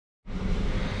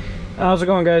How's it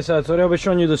going, guys? Today I'll be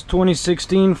showing you this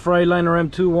 2016 Freightliner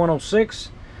M2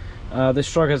 106.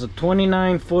 This truck has a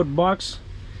 29-foot box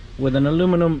with an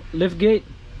aluminum liftgate,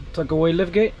 tuck-away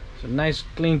liftgate. It's a nice,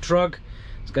 clean truck.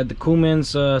 It's got the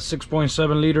Cummins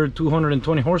 6.7 liter,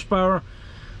 220 horsepower,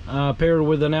 paired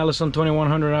with an Allison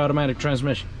 2100 automatic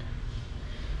transmission.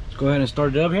 Let's go ahead and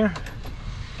start it up here.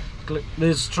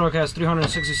 This truck has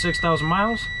 366,000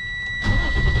 miles.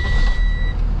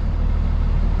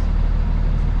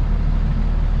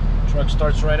 Truck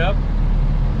starts right up.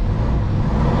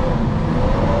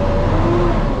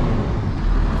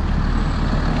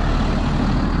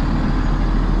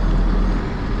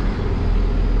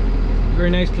 Very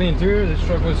nice, clean interior. This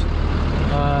truck was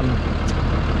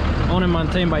owned and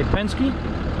maintained by Penske.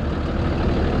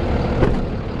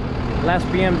 Last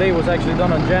PM day was actually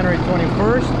done on January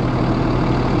 21st.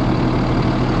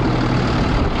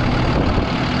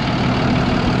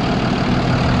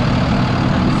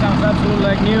 Absolutely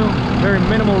like new. Very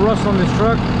minimal rust on this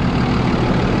truck.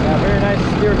 Very nice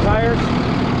steer tires.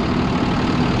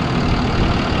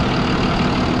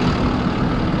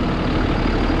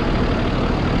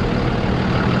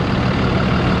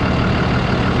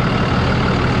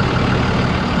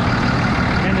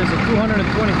 And there's a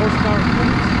 220 horsepower.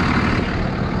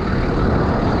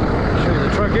 Show you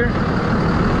the truck here.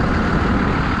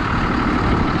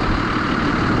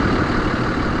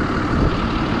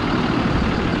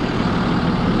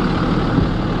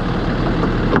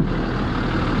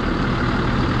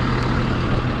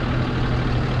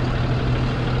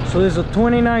 So there's a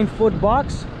 29-foot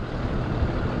box.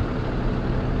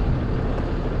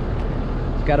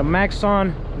 It's got a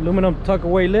Maxon aluminum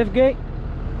tuck-away liftgate.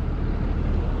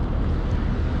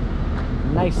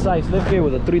 Nice size liftgate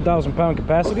with a 3,000-pound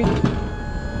capacity.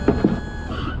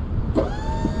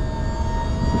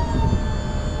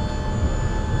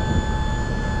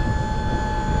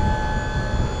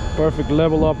 Perfect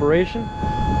level operation.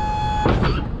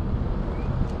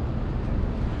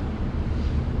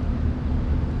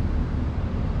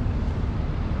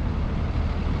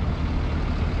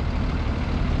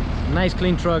 Nice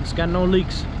clean truck. It's got no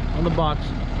leaks on the box.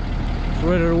 It's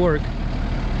ready to work.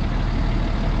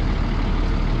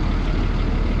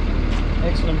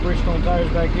 Excellent Bridgestone tires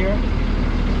back here.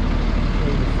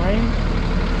 Here's the frame.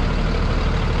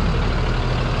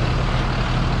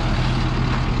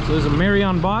 So there's a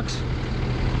Marion box.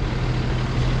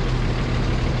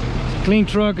 It's a clean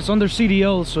truck. It's under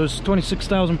CDL, so it's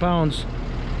 26,000 pounds.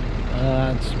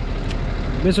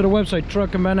 Visit our website,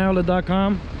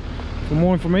 truckandvanoutlet.com. for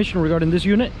more information regarding this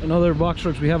unit and other box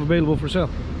trucks we have available for sale.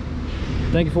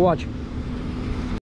 Thank you for watching.